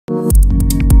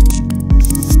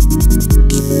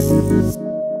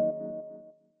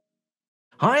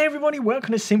everybody,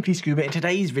 welcome to Simply Scuba. In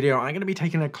today's video, I'm going to be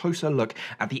taking a closer look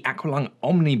at the AquaLung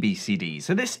Omni BCD.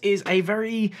 So this is a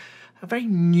very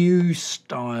new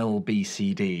style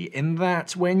BCD in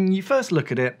that when you first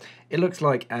look at it, it looks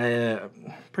like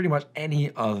pretty much any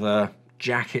other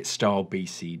jacket style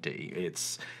BCD.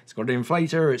 It's got an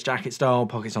inflator, it's jacket style,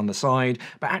 pockets on the side,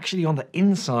 but actually on the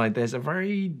inside there's a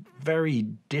very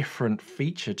different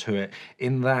feature to it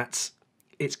in that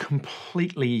it's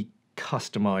completely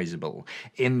customizable,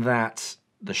 in that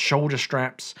the shoulder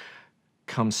straps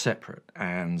come separate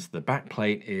and the back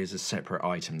plate is a separate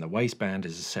item, the waistband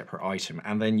is a separate item,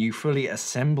 and then you fully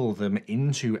assemble them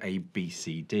into a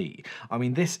BCD. I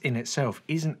mean, this in itself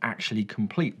isn't actually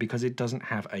complete because it doesn't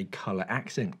have a color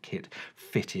accent kit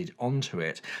fitted onto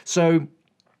it. So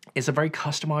it's a very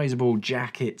customizable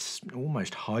jacket,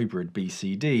 almost hybrid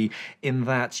BCD, in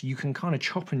that you can kind of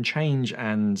chop and change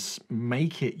and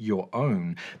make it your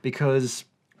own, because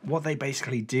what they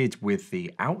basically did with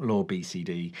the Outlaw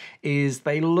BCD is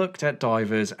they looked at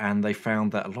divers and they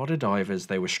found that a lot of divers,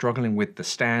 they were struggling with the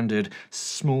standard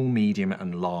small, medium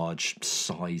and large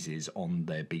sizes on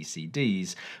their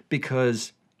BCDs,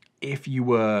 because if you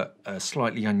were a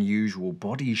slightly unusual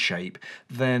body shape,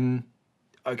 then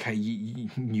okay,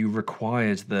 you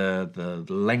required the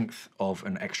length of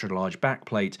an extra large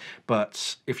backplate,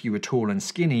 but if you were tall and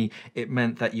skinny, it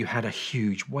meant that you had a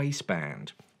huge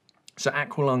waistband. So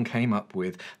AquaLung came up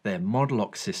with their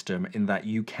modular system in that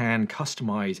you can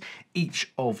customize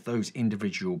each of those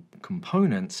individual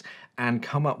components and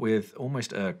come up with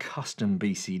almost a custom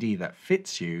BCD that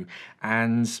fits you.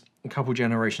 And a couple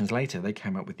generations later, they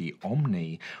came up with the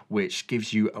Omni, which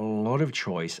gives you a lot of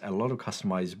choice, a lot of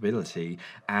customizability,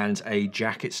 and a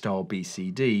jacket style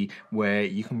BCD where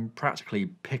you can practically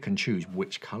pick and choose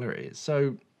which color it is.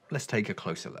 So let's take a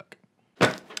closer look.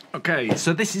 Okay,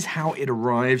 so this is how it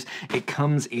arrives. It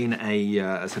comes in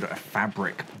a sort of a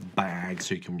fabric bag,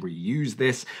 so you can reuse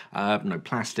this. No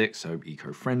plastic, so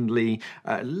eco-friendly.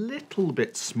 A little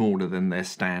bit smaller than their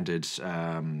standard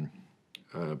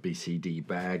BCD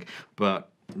bag, but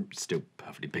still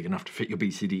perfectly big enough to fit your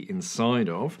BCD inside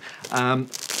of.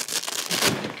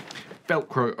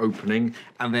 Velcro opening,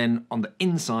 and then on the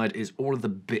inside is all of the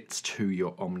bits to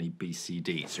your Omni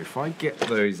BCD. So if I get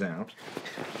those out.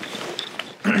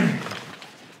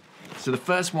 So the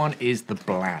first one is the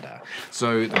bladder.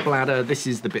 So the bladder, this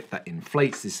is the bit that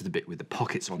inflates. This is the bit with the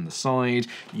pockets on the side.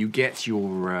 You get your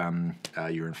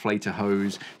inflator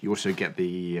hose. You also get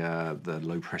the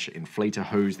low pressure inflator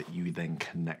hose that you then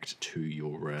connect to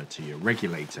your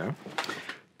regulator.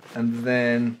 And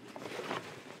then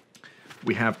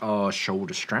we have our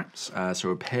shoulder straps, so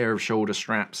a pair of shoulder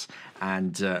straps,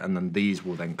 and then these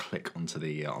will then click onto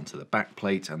the back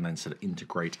plate and then sort of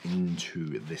integrate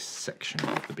into this section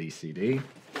of the BCD.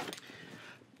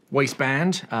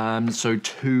 Waistband, so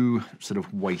two sort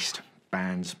of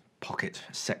waistband pocket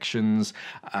sections.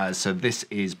 So this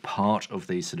is part of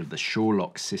the sort of the shore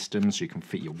lock system, so you can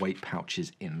fit your weight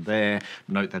pouches in there.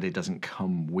 Note that it doesn't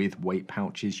come with weight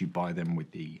pouches, you buy them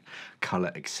with the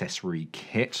color accessory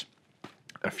kit.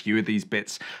 A few of these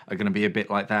bits are going to be a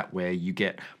bit like that, where you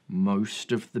get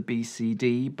most of the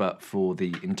BCD, but for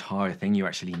the entire thing, you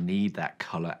actually need that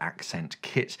color accent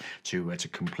kit to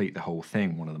complete the whole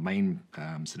thing. One of the main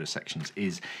sort of sections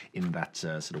is in that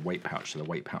sort of weight pouch, so the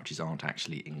weight pouches aren't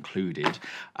actually included.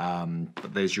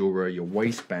 But there's your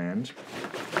waistband,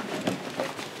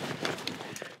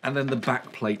 and then the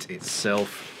back plate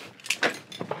itself.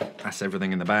 That's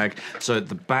everything in the bag. So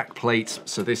the back plate,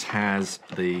 so this has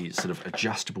the sort of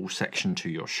adjustable section to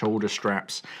your shoulder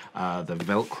straps, the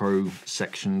Velcro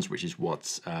sections, which is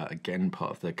what's, again, part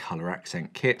of the color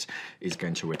accent kit, is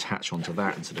going to attach onto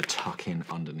that and sort of tuck in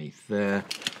underneath there.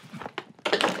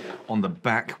 On the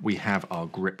back, we have our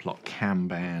grip lock cam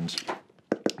band,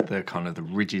 the kind of the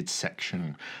rigid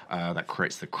section that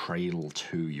creates the cradle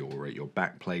to your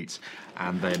back plates,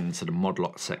 and then sort of mod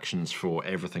lock sections for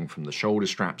everything from the shoulder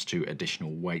straps to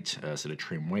additional weight, sort of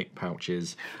trim weight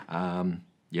pouches.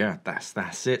 Yeah,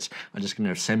 that's it. I'm just going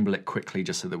to assemble it quickly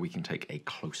just so that we can take a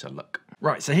closer look.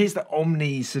 Right, so here's the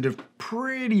Omni, sort of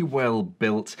pretty well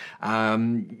built.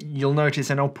 You'll notice,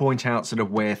 and I'll point out sort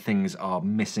of where things are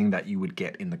missing that you would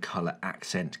get in the color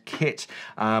accent kit.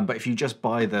 But if you just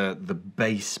buy the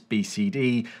base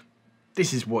BCD,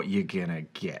 this is what you're gonna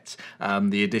get.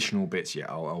 The additional bits, yeah,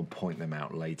 I'll point them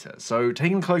out later. So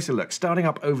taking a closer look, starting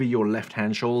up over your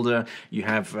left-hand shoulder, you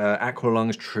have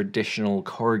AquaLung's traditional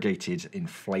corrugated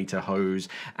inflator hose,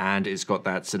 and it's got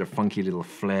that sort of funky little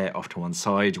flare off to one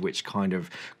side, which kind of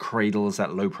cradles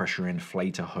that low-pressure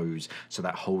inflator hose, so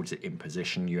that holds it in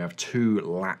position. You have two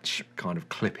latch kind of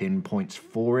clip-in points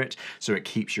for it, so it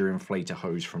keeps your inflator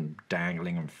hose from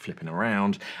dangling and flipping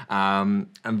around. And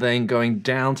then going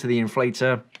down to the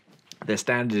inflator, their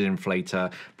standard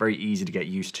inflator, very easy to get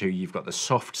used to. You've got the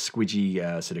soft, squidgy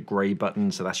sort of grey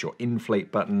button, so that's your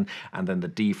inflate button, and then the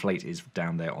deflate is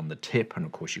down there on the tip, and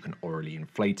of course you can orally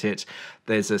inflate it.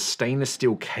 There's a stainless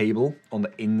steel cable on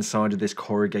the inside of this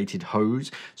corrugated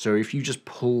hose, so if you just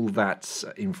pull that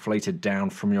inflator down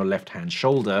from your left-hand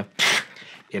shoulder,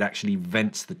 it actually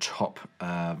vents the top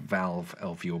valve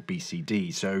of your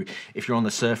BCD. So if you're on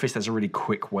the surface, that's a really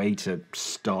quick way to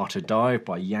start a dive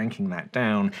by yanking that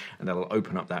down, and that'll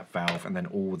open up that valve, and then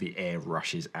all the air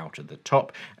rushes out of the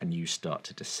top and you start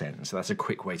to descend. So that's a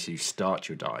quick way to start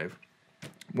your dive.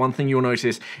 One thing you'll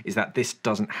notice is that this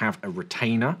doesn't have a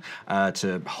retainer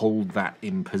to hold that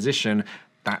in position.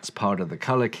 That's part of the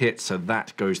color kit, so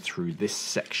that goes through this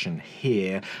section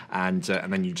here, and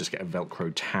then you just get a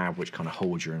Velcro tab which kind of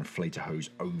holds your inflator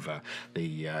hose over the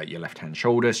your left-hand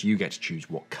shoulder, so you get to choose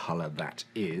what color that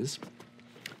is.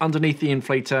 Underneath the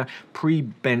inflator,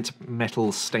 pre-bent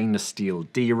metal stainless steel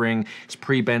D-ring. It's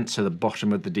pre-bent, so the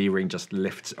bottom of the D-ring just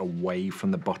lifts away from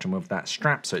the bottom of that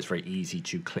strap, so it's very easy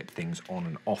to clip things on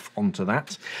and off onto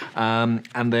that.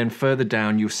 And then further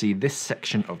down, you'll see this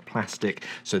section of plastic.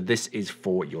 So this is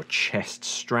for your chest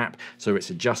strap. So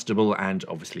it's adjustable and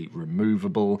obviously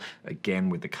removable, again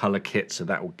with the color kit, so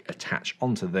that will attach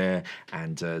onto there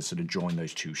and sort of join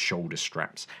those two shoulder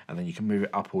straps. And then you can move it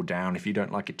up or down if you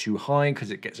don't like it too high, because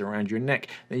it gets around your neck,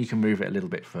 then you can move it a little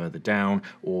bit further down,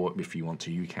 or if you want to,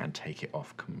 you can take it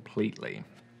off completely.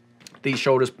 These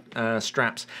shoulder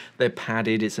straps, they're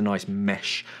padded, it's a nice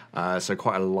mesh, so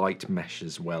quite a light mesh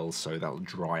as well, so that'll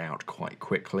dry out quite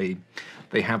quickly.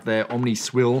 They have their Omni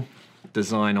swivel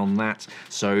design on that,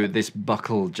 so this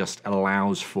buckle just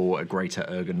allows for a greater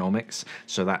ergonomics,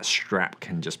 so that strap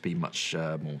can just be much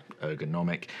more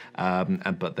ergonomic,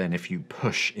 but then if you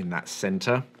push in that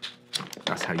center,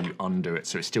 that's how you undo it.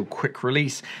 So it's still quick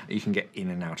release. You can get in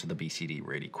and out of the BCD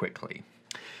really quickly.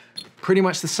 Pretty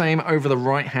much the same over the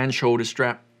right-hand shoulder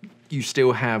strap. You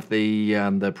still have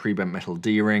the pre-bent metal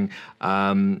D-ring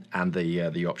and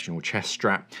the optional chest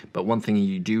strap, but one thing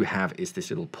you do have is this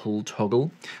little pull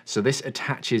toggle. So this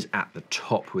attaches at the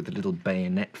top with a little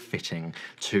bayonet fitting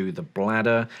to the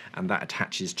bladder, and that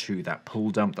attaches to that pull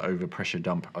dump, the overpressure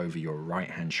dump over your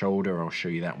right-hand shoulder. I'll show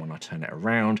you that when I turn it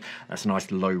around. That's a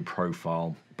nice low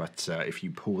profile, but if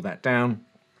you pull that down,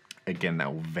 again,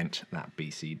 that will vent that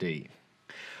BCD.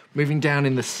 Moving down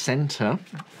in the center,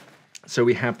 so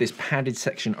we have this padded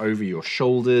section over your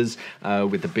shoulders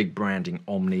with the big branding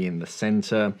Omni in the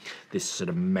center. This sort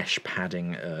of mesh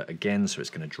padding again, so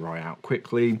it's going to dry out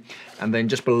quickly. And then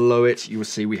just below it, you will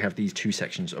see we have these two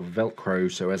sections of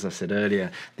Velcro. So as I said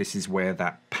earlier, this is where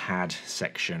that pad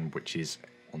section, which is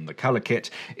on the color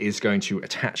kit, is going to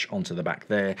attach onto the back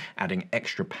there, adding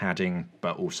extra padding,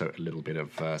 but also a little bit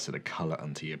of sort of color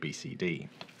onto your BCD.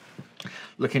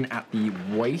 Looking at the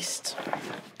waist,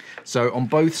 so on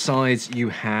both sides you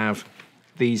have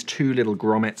these two little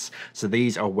grommets. So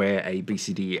these are where a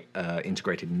BCD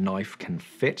integrated knife can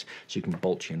fit, so you can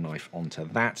bolt your knife onto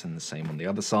that, and the same on the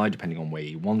other side depending on where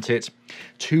you want it.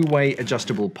 Two-way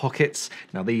adjustable pockets.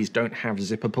 Now these don't have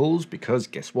zipper pulls because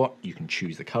guess what, you can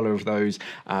choose the color of those.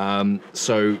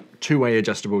 So two-way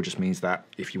adjustable just means that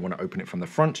if you want to open it from the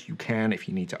front, you can. If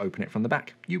you need to open it from the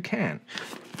back, you can.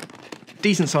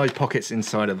 Decent sized pockets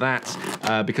inside of that.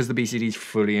 Because the BCD is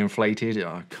fully inflated,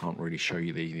 I can't really show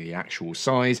you the actual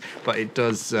size, but it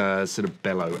does sort of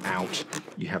bellow out.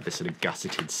 You have this sort of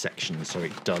gusseted section, so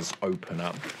it does open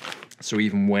up. So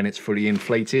even when it's fully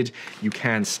inflated, you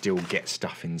can still get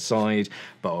stuff inside,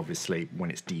 but obviously when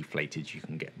it's deflated, you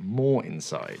can get more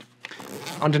inside.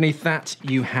 Underneath that,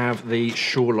 you have the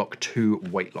SureLock 2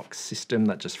 weight lock system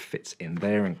that just fits in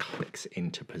there and clicks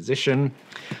into position.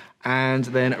 And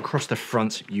then across the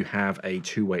front, you have a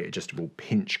two-way adjustable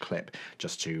pinch clip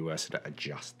just to sort of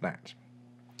adjust that.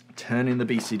 turning the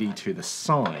BCD to the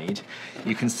side,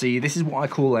 you can see this is what I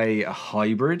call a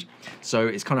hybrid. So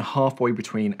it's kind of halfway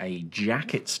between a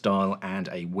jacket style and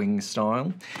a wing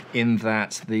style, in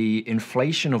that the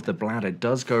inflation of the bladder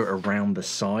does go around the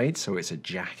side, so it's a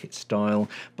jacket style,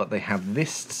 but they have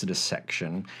this sort of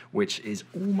section which is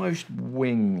almost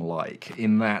wing-like,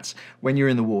 in that when you're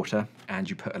in the water and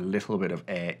you put a little bit of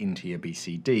air into your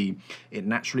BCD, it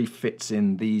naturally fits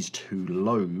in these two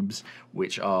lobes,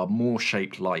 which are more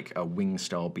shaped like a wing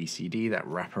style BCD that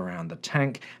wrap around the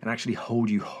tank and actually hold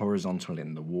you horizontal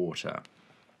in the water.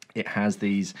 It has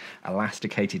these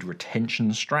elasticated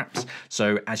retention straps,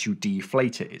 so as you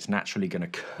deflate it, it's naturally going to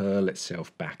curl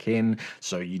itself back in,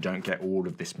 so you don't get all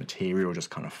of this material just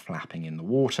kind of flapping in the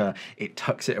water. It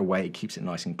tucks it away, it keeps it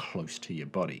nice and close to your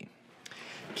body.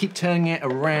 Keep turning it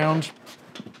around,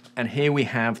 and here we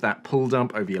have that pull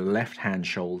dump over your left-hand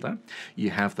shoulder. You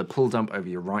have the pull dump over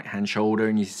your right-hand shoulder,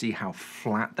 and you see how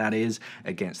flat that is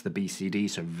against the BCD,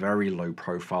 so very low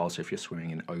profile. So if you're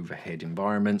swimming in overhead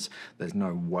environments, there's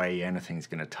no way anything's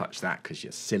going to touch that because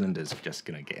your cylinder's just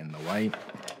going to get in the way.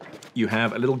 You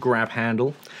have a little grab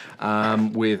handle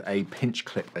with a pinch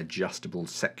clip adjustable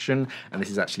section, and this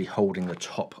is actually holding the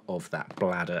top of that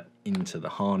bladder into the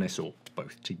harness, or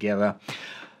both together.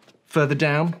 Further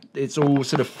down, it's all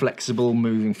sort of flexible,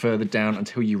 moving further down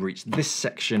until you reach this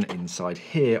section inside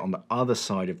here. On the other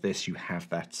side of this, you have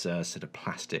that sort of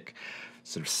plastic,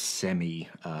 sort of semi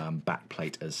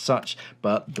backplate as such,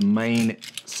 but the main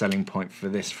selling point for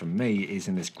this, for me, is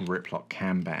in this grip lock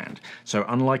cam band. So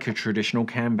unlike a traditional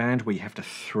cam band where you have to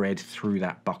thread through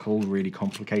that buckle, really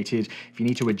complicated, if you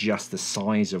need to adjust the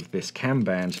size of this cam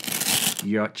band,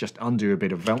 you just undo a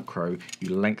bit of Velcro,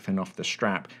 you lengthen off the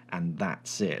strap, and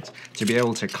that's it. To be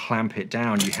able to clamp it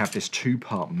down, you have this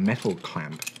two-part metal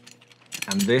clamp.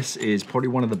 And this is probably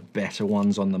one of the better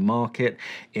ones on the market,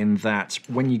 in that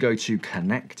when you go to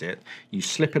connect it, you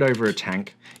slip it over a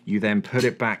tank, you then put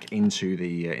it back into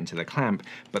the clamp,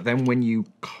 but then when you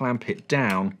clamp it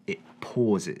down, it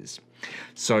pauses.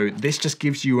 So this just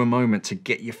gives you a moment to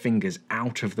get your fingers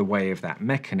out of the way of that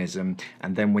mechanism,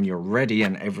 and then when you're ready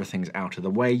and everything's out of the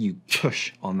way, you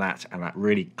push on that, and that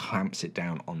really clamps it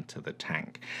down onto the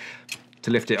tank.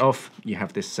 To lift it off, you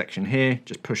have this section here,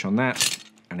 just push on that,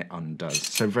 and it undoes.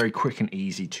 So very quick and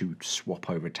easy to swap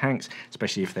over tanks,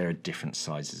 especially if there are different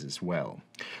sizes as well.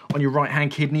 On your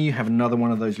right-hand kidney, you have another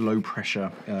one of those low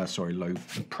profile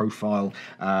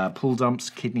pull dumps,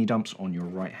 kidney dumps on your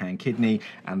right-hand kidney,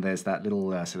 and there's that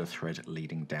little sort of thread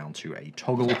leading down to a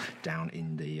toggle down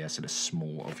in the sort of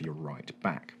small of your right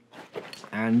back.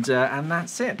 And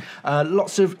that's it.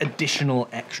 Lots of additional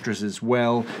extras as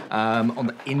well. On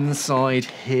the inside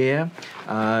here,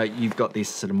 you've got this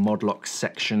sort of mod lock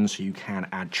section, so you can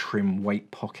add trim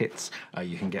weight pockets.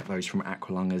 You can get those from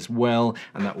AquaLung as well,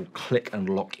 and that will click and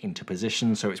lock into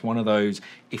position. So it's one of those,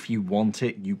 if you want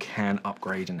it, you can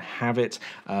upgrade and have it,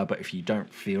 but if you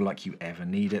don't feel like you ever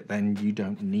need it, then you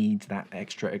don't need that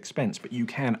extra expense, but you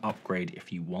can upgrade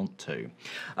if you want to.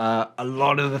 A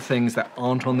lot of the things that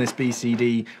aren't on this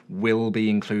BCD will be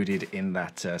included in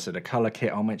that sort of color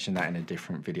kit. I'll mention that in a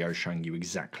different video showing you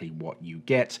exactly what you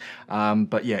get.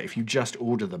 But yeah, if you just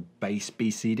order the base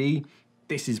BCD,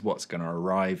 this is what's going to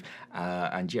arrive,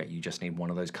 and yeah, you just need one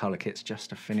of those color kits just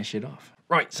to finish it off.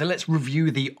 Right, so let's review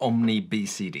the Omni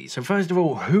BCD. So first of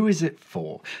all, who is it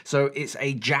for? So it's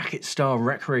a jacket style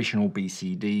recreational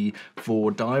BCD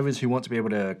for divers who want to be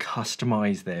able to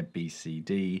customize their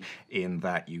BCD, in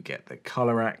that you get the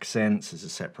color accents as a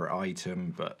separate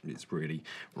item, but it's really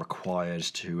required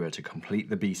to complete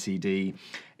the BCD.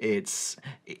 It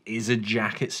is a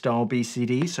jacket style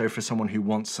BCD, so for someone who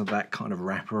wants that kind of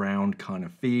wraparound kind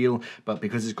of feel, but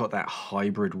because it's got that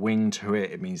hybrid wing to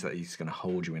it, it means that it's going to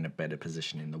hold you in a better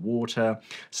position in the water.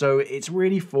 So it's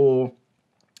really for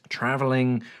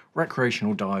traveling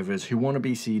recreational divers who want a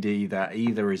BCD that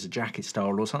either is a jacket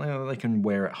style or something that they can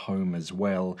wear at home as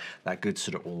well, that good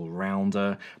sort of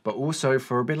all-rounder, but also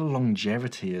for a bit of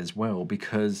longevity as well,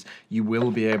 because you will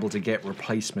be able to get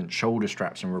replacement shoulder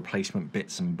straps and replacement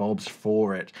bits and bobs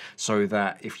for it, so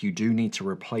that if you do need to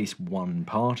replace one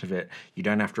part of it, you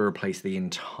don't have to replace the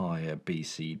entire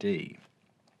BCD.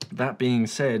 That being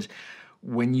said,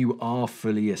 when you are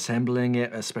fully assembling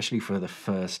it, especially for the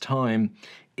first time,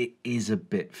 it is a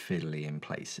bit fiddly in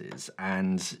places,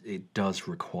 and it does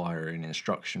require an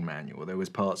instruction manual. There was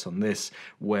parts on this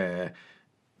where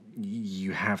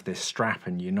you have this strap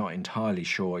and you're not entirely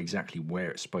sure exactly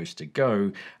where it's supposed to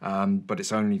go, but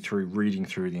it's only through reading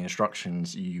through the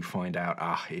instructions you find out,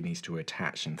 it needs to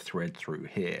attach and thread through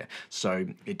here. So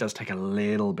it does take a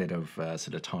little bit of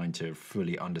sort of time to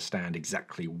fully understand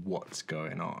exactly what's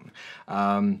going on.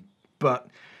 But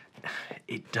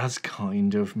it does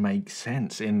kind of make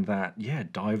sense in that, yeah,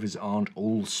 divers aren't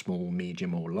all small,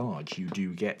 medium, or large. You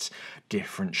do get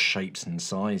different shapes and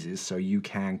sizes, so you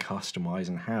can customize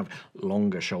and have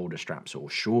longer shoulder straps or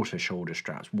shorter shoulder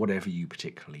straps, whatever you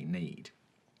particularly need.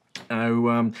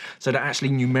 So to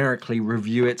actually numerically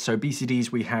review it, so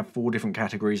BCDs, we have 4 different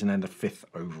categories and then the 5th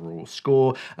overall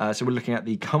score. So we're looking at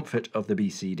the comfort of the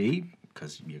BCD,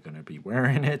 because you're going to be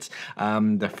wearing it,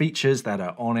 the features that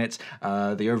are on it,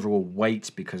 the overall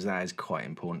weight, because that is quite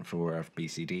important for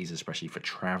BCDs, especially for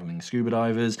traveling scuba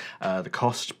divers, the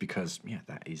cost, because yeah,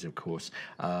 that is of course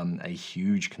a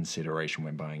huge consideration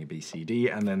when buying a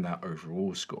BCD, and then that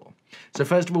overall score. So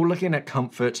first of all, looking at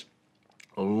comfort,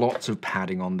 lots of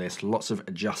padding on this, lots of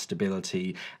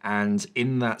adjustability, and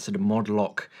in that sort of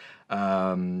modlock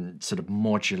sort of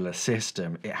modular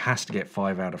system, it has to get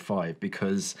 5 out of 5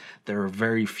 because there are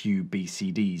very few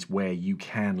BCDs where you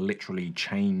can literally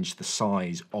change the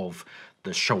size of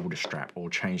the shoulder strap or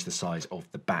change the size of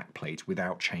the back plate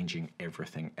without changing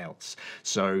everything else.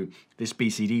 So this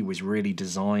BCD was really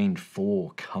designed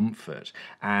for comfort,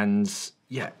 and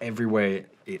yeah, everywhere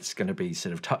it's going to be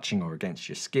sort of touching or against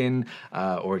your skin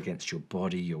or against your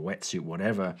body, your wetsuit,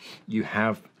 whatever, you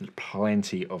have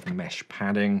plenty of mesh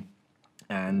padding.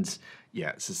 And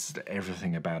yeah, it's just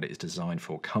everything about it is designed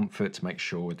for comfort, to make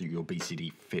sure that your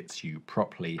BCD fits you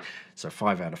properly. So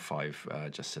 5 out of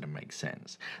 5 just sort of makes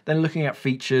sense. Then looking at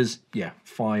features, yeah,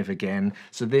 5 again.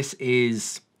 So this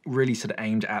is really sort of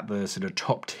aimed at the sort of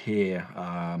top tier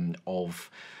of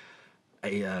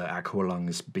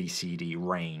AquaLung's BCD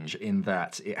range, in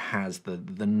that it has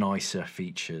the nicer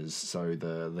features. So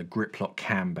the grip lock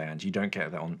cam band, you don't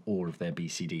get that on all of their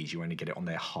BCDs, you only get it on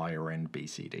their higher end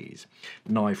BCDs.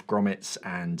 Knife grommets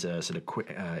and sort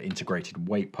of integrated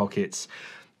weight pockets,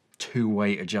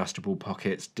 2-way adjustable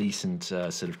pockets, decent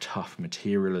sort of tough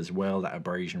material as well, that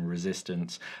abrasion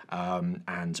resistance,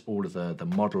 and all of the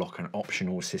modlock and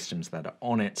optional systems that are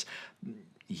on it.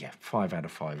 Yeah, 5 out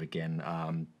of 5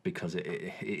 again, because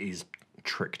it is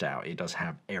tricked out. It does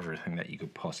have everything that you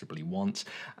could possibly want.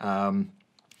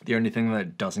 The only thing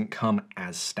that doesn't come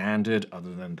as standard,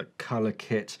 other than the color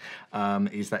kit,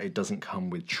 is that it doesn't come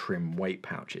with trim weight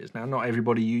pouches. Now, not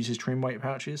everybody uses trim weight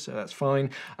pouches, so that's fine,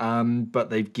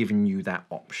 but they've given you that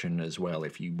option as well.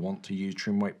 If you want to use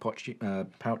trim weight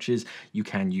pouches, you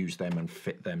can use them and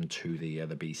fit them to the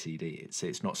BCD.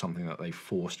 It's not something that they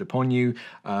forced upon you,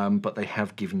 but they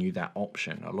have given you that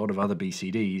option. A lot of other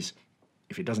BCDs,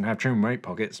 if it doesn't have trim weight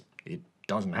pockets, it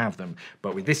doesn't have them,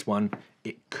 but with this one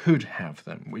it could have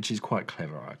them, which is quite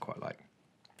clever. I quite like.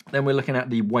 Then we're looking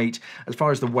at the weight. As far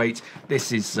as the weight,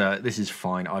 this is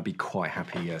fine. I'd be quite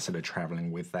happy sort of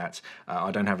traveling with that.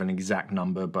 I don't have an exact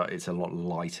number, but it's a lot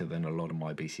lighter than a lot of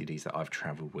my BCDs that I've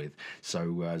traveled with.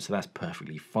 So so that's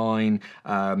perfectly fine.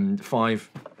 5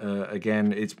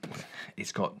 again.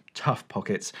 It's got tough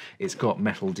pockets. It's got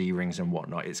metal D-rings and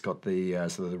whatnot. It's got the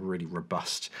sort of the really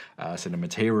robust sort of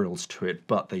materials to it,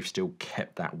 but they've still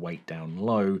kept that weight down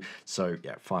low. So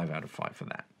yeah, 5 out of 5 for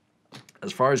that.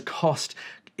 As far as cost,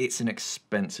 it's an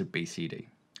expensive BCD.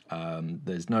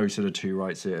 There's no sort of two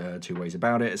ways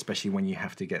about it, especially when you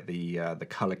have to get the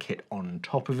color kit on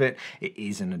top of it. It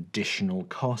is an additional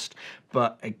cost,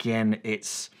 but again,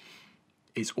 it's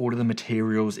all of the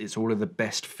materials, it's all of the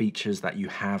best features that you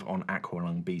have on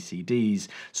AquaLung BCDs,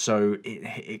 so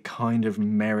it kind of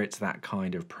merits that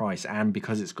kind of price. And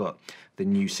because it's got the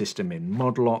new system in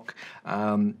modlock,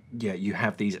 yeah, you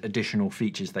have these additional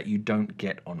features that you don't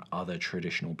get on other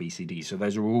traditional BCDs, so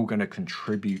those are all going to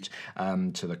contribute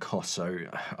to the cost. So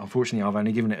unfortunately, I've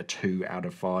only given it a 2 out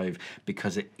of 5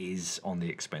 because it is on the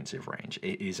expensive range.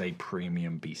 It is a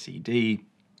premium BCD.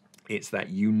 It's that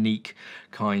unique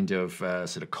kind of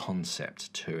sort of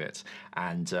concept to it,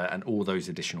 and all those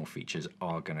additional features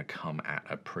are going to come at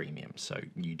a premium. So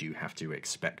you do have to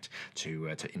expect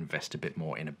to invest a bit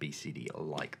more in a BCD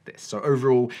like this. So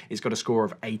overall, it's got a score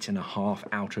of 8.5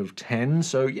 out of 10.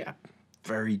 So yeah,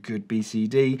 very good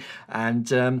BCD, and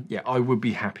yeah, I would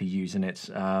be happy using it.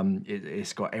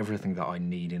 It's got everything that I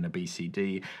need in a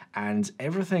BCD, and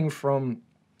everything from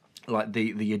like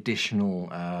the additional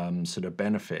sort of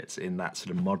benefits in that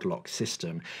sort of modlock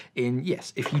system. In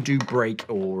yes, if you do break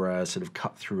or sort of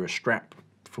cut through a strap,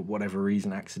 for whatever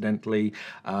reason accidentally,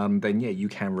 then yeah, you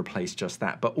can replace just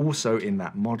that. But also in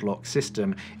that mod lock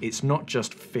system, it's not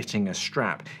just fitting a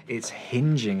strap, it's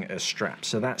hinging a strap.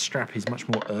 So that strap is much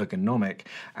more ergonomic,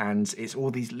 and it's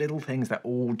all these little things that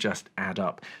all just add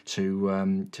up to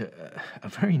a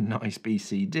very nice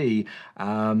BCD.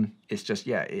 It's just,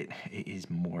 yeah, it is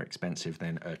more expensive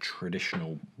than a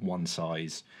traditional one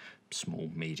size, small,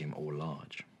 medium or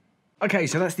large. Okay,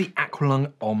 so that's the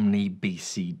AquaLung Omni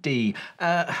BCD.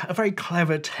 A very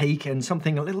clever take and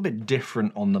something a little bit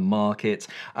different on the market.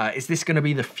 Is this going to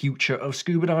be the future of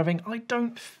scuba diving? I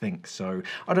don't think so.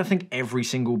 I don't think every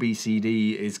single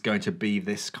BCD is going to be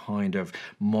this kind of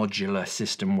modular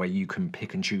system where you can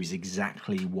pick and choose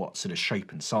exactly what sort of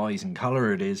shape and size and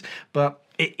color it is, but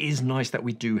it is nice that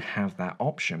we do have that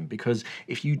option, because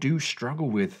if you do struggle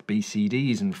with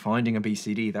BCDs and finding a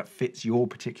BCD that fits your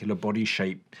particular body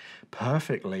shape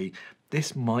perfectly,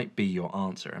 this might be your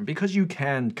answer. And because you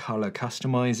can color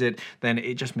customize it, then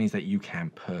it just means that you can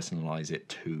personalize it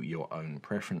to your own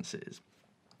preferences.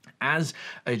 As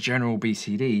a general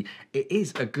BCD, it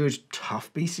is a good,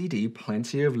 tough BCD,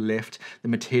 plenty of lift. The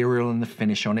material and the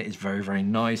finish on it is very, very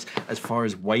nice. As far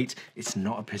as weight, it's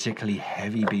not a particularly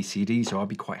heavy BCD, so I'll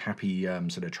be quite happy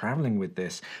sort of traveling with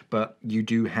this. But you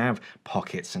do have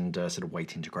pockets and sort of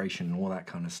weight integration and all that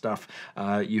kind of stuff.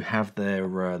 You have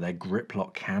their grip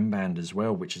lock cam band as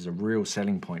well, which is a real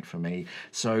selling point for me.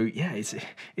 So yeah,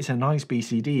 it's a nice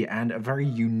BCD and a very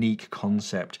unique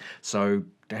concept. So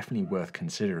definitely worth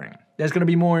considering. There's going to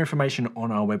be more information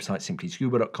on our website,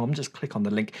 simplyscuba.com. Just click on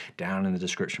the link down in the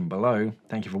description below.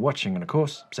 Thank you for watching, and of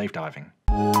course, safe diving.